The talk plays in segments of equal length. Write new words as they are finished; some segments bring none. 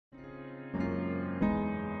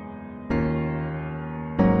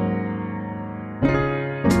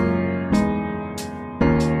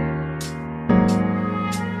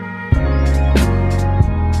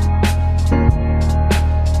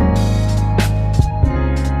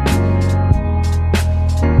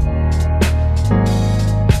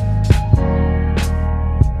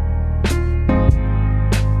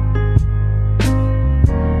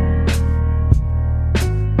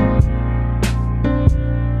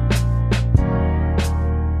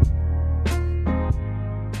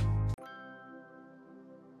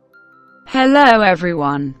Hello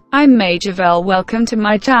everyone, I'm Majovel. Welcome to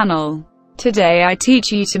my channel. Today I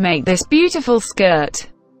teach you to make this beautiful skirt.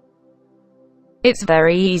 It's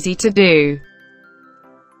very easy to do.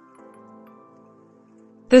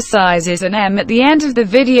 The size is an M. At the end of the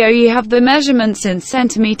video you have the measurements in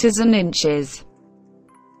centimeters and inches.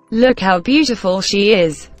 Look how beautiful she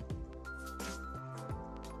is.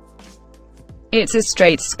 It's a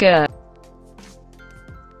straight skirt.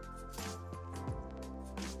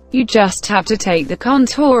 You just have to take the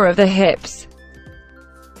contour of the hips.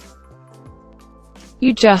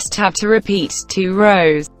 You just have to repeat 2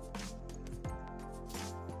 rows.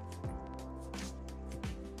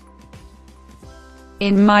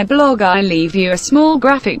 In my blog I leave you a small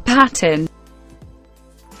graphic pattern.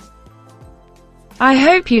 I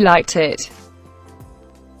hope you liked it.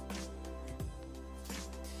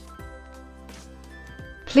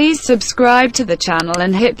 Please subscribe to the channel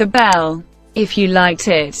and hit the bell. If you liked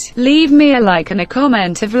it, leave me a like and a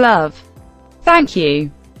comment of love. Thank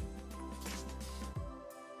you.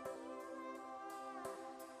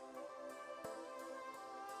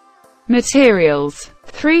 Materials: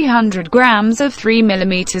 300 grams of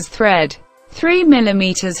 3mm thread,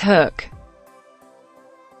 3mm hook.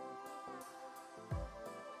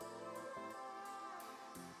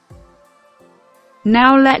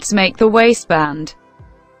 Now let's make the waistband.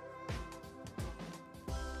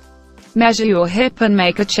 Measure your hip and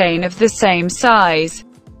make a chain of the same size.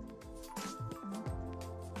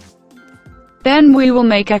 Then we will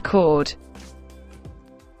make a cord.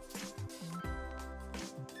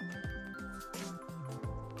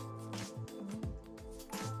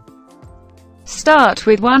 Start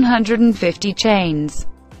with 150 chains.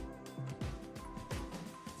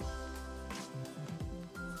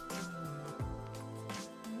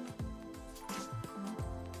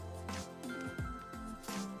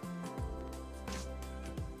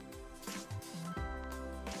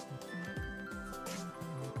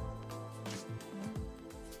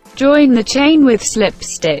 Join the chain with slip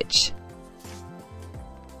stitch.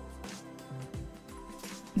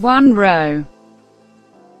 1 row.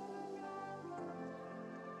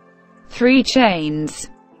 3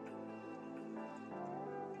 chains.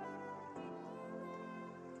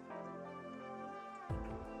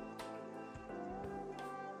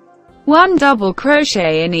 1 double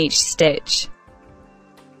crochet in each stitch.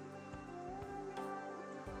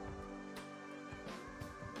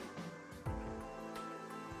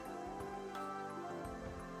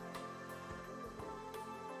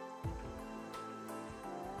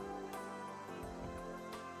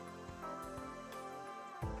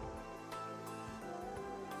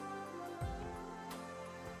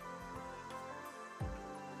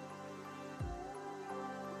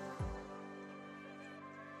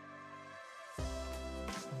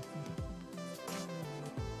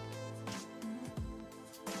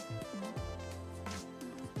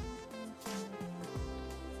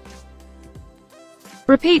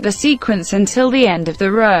 Repeat the sequence until the end of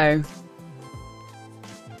the row.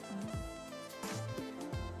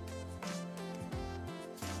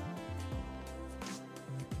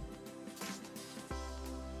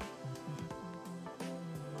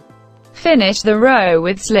 Finish the row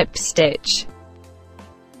with slip stitch.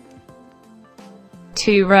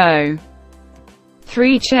 2 row.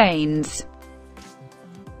 3 chains.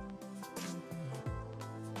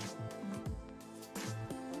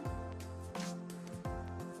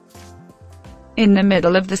 In the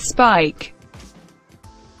middle of the spike.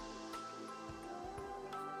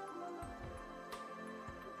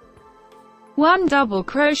 1 double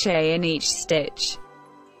crochet in each stitch.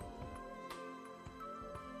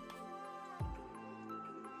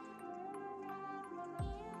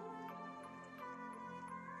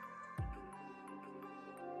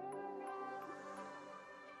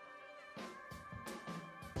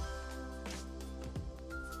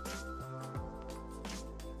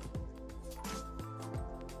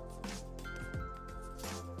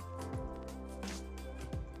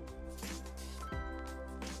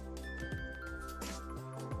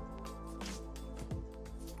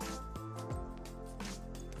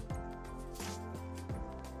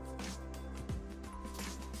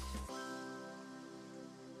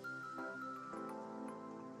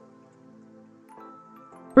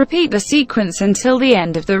 Repeat the sequence until the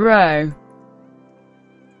end of the row.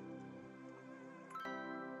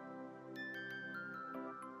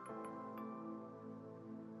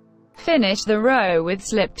 Finish the row with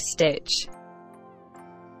slip stitch.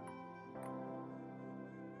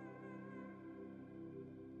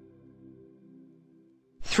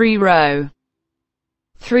 3 row.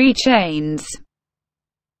 3 chains.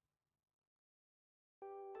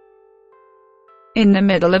 in the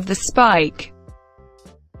middle of the spike,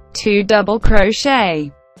 2 double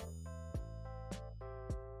crochet,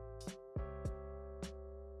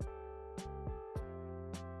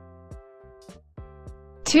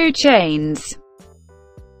 2 chains,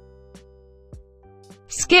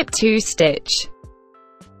 skip 2 stitch,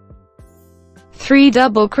 3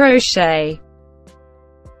 double crochet,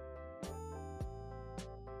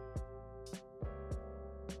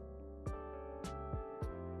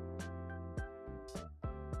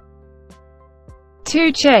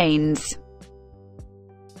 2 chains,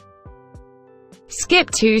 skip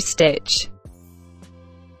 2 stitch,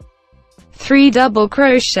 3 double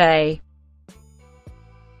crochet,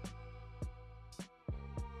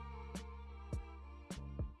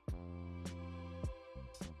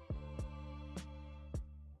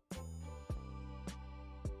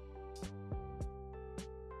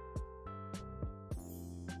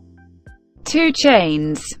 2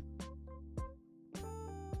 chains,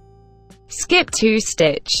 skip 2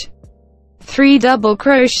 stitch, 3 double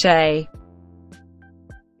crochet,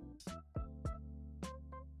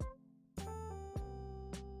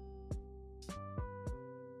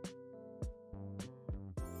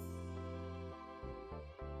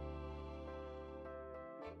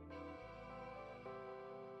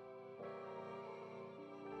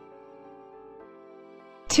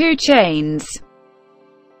 2 chains,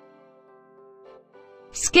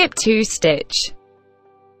 skip 2 stitch,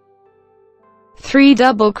 3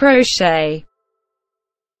 double crochet,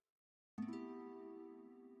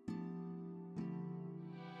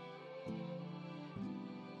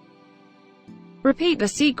 repeat the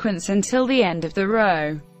sequence until the end of the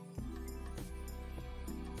row.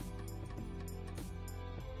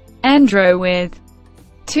 End row with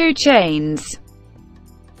 2 chains,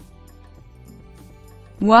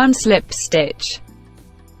 1 slip stitch,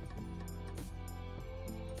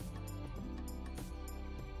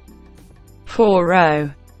 4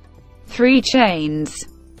 row, 3 chains,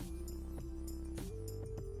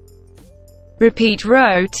 repeat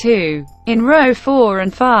row 2, in row 4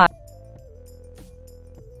 and 5,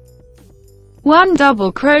 1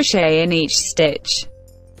 double crochet in each stitch,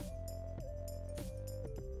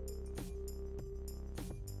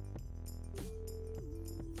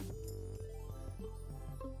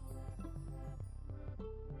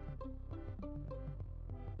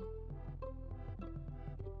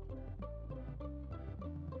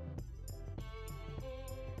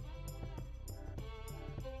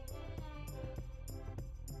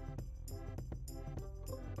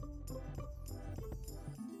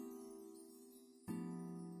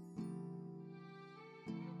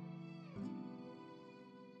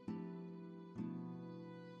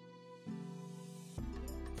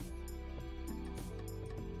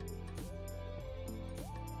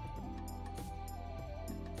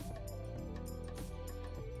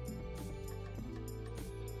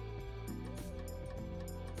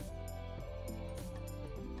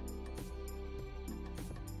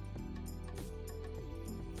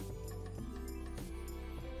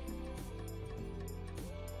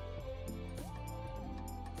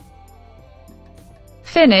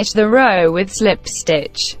 finish the row with slip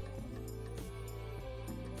stitch.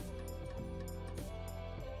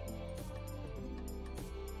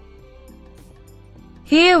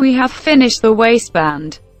 Here we have finished the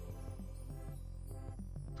waistband.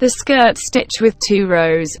 The skirt stitch with 2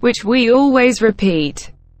 rows, which we always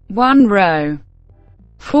repeat. 1 row,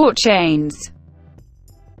 4 chains,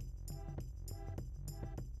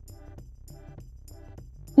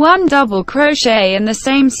 1 double crochet in the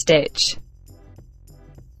same stitch,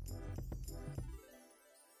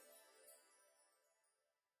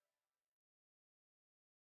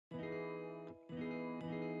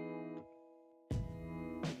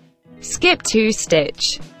 skip 2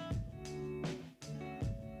 stitch,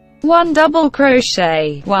 1 double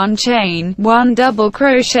crochet, 1 chain, 1 double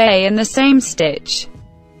crochet in the same stitch,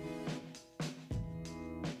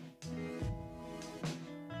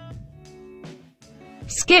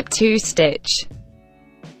 skip 2 stitch,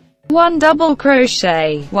 1 double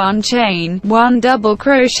crochet, 1 chain, 1 double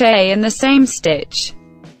crochet in the same stitch,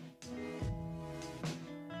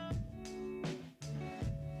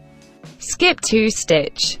 skip 2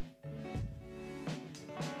 stitch,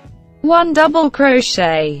 1 double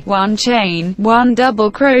crochet, 1 chain, 1 double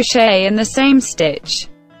crochet in the same stitch,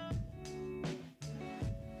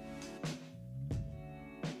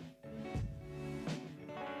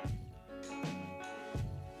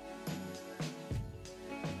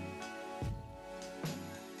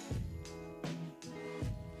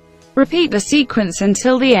 repeat the sequence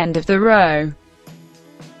until the end of the row.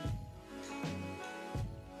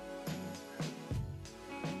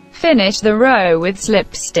 Finish the row with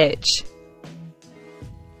slip stitch.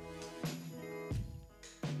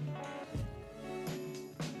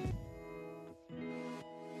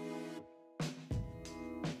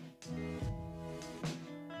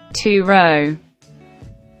 Two row,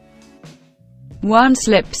 one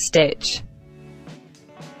slip stitch,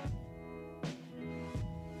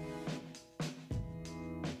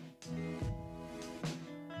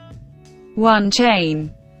 one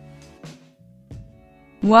chain,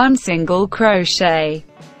 one single crochet,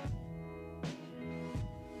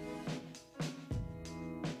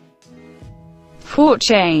 four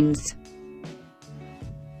chains,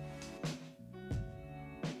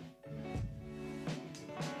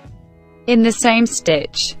 in the same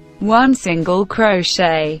stitch, one single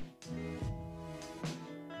crochet,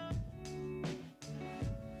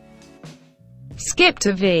 skip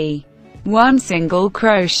to V, one single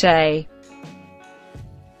crochet,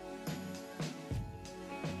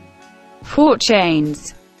 four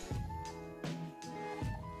chains,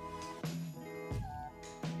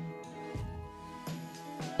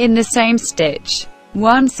 in the same stitch,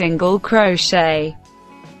 one single crochet,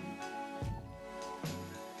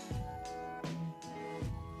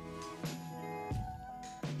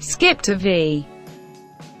 skip to V,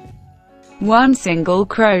 one single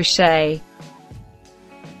crochet,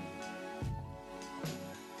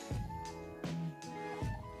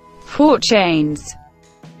 four chains,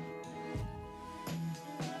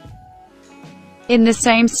 in the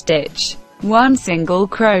same stitch, one single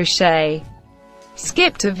crochet,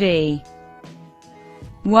 skip to V,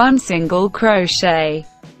 one single crochet,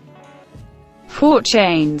 four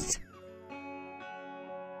chains,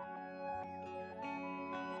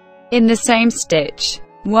 in the same stitch,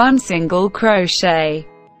 one single crochet,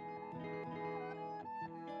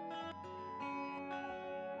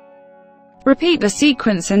 repeat the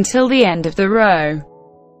sequence until the end of the row.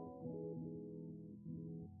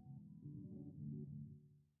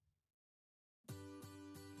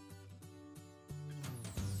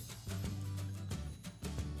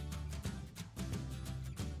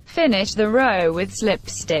 Finish the row with slip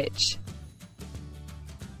stitch.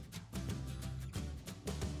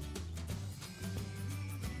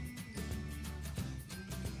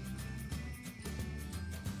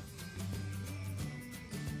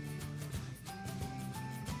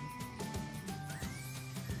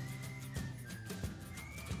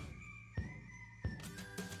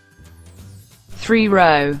 Three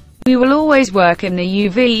row. We will always work in the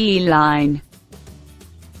UVE line.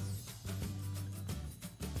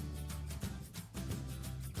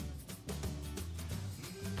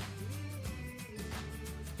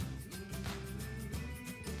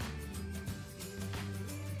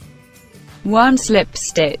 One slip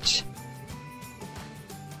stitch,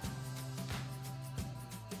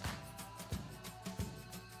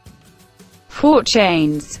 four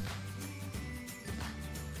chains,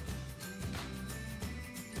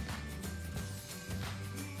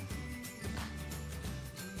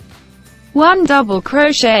 one double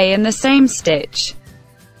crochet in the same stitch,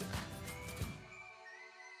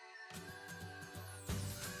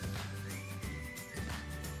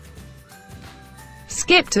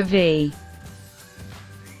 skip to V.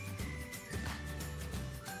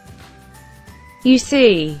 You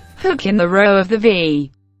see, hook in the row of the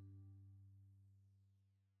V.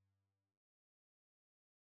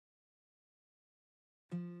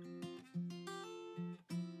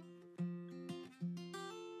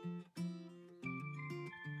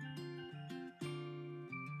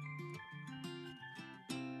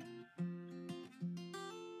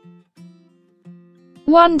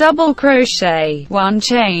 One double crochet, one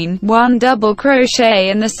chain, one double crochet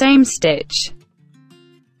in the same stitch.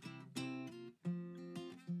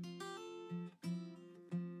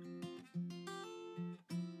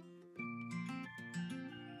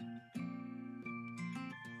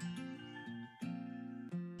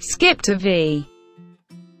 Skip to V.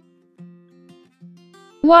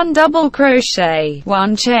 One double crochet,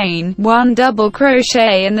 one chain, one double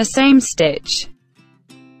crochet in the same stitch.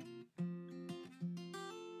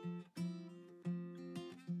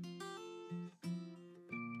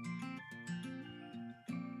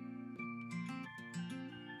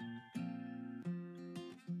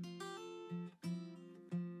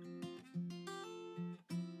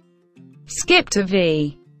 Skip to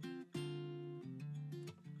V.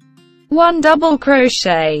 One double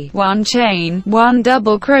crochet, one chain, one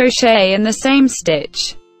double crochet in the same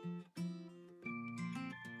stitch.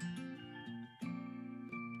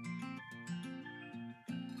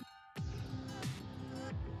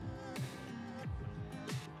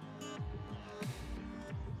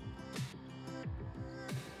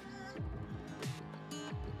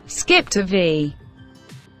 skip to V.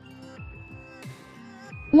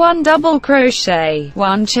 1 double crochet,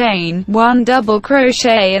 1 chain, 1 double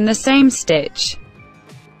crochet in the same stitch.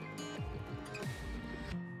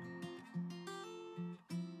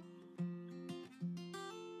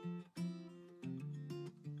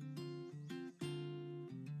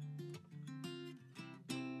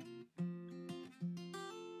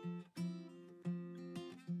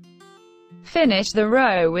 Finish the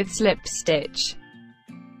row with slip stitch.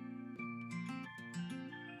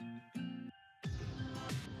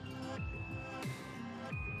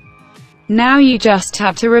 Now you just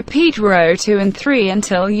have to repeat row 2 and 3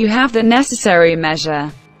 until you have the necessary measure.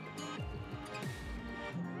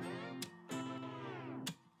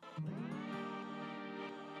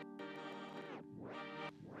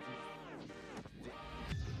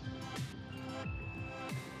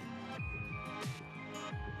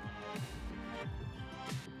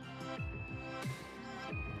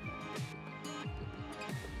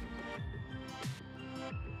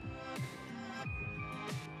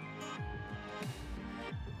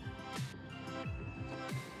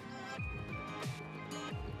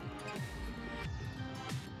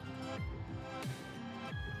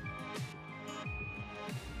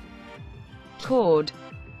 Cord.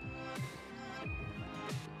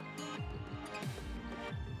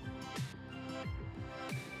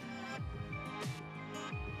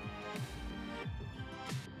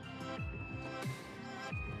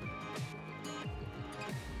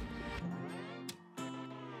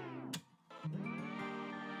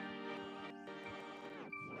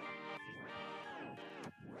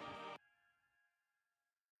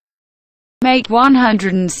 Make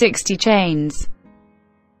 160 chains.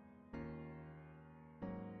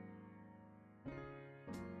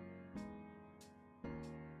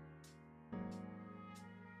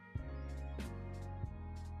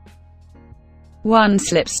 One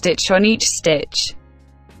slip stitch on each stitch.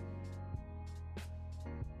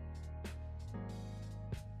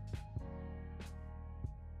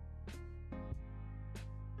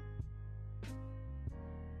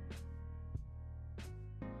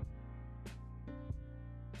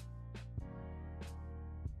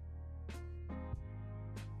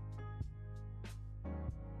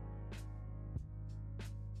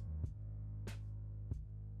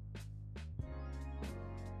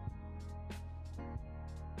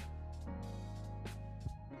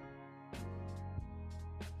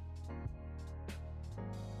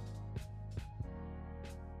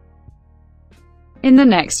 In the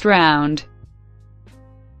next round,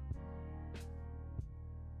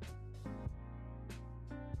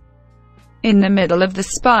 in the middle of the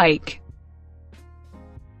spike,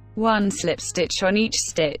 one slip stitch on each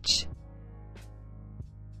stitch.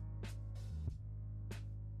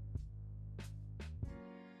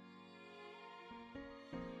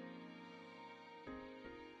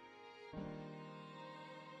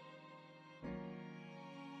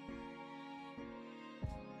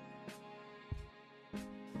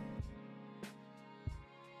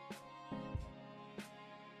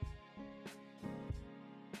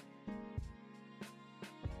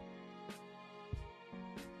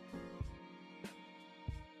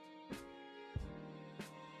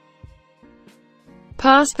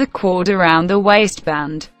 Pass the cord around the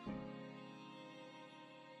waistband.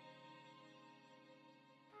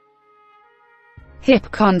 Hip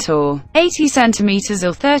contour, 80 cm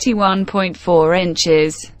or 31.4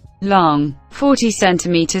 inches. Long, 40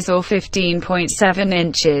 cm or 15.7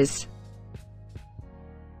 inches.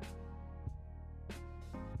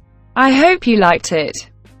 I hope you liked it.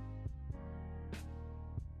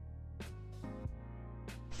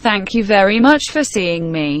 Thank you very much for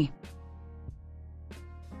seeing me.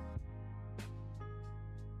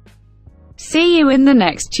 See you in the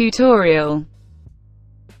next tutorial.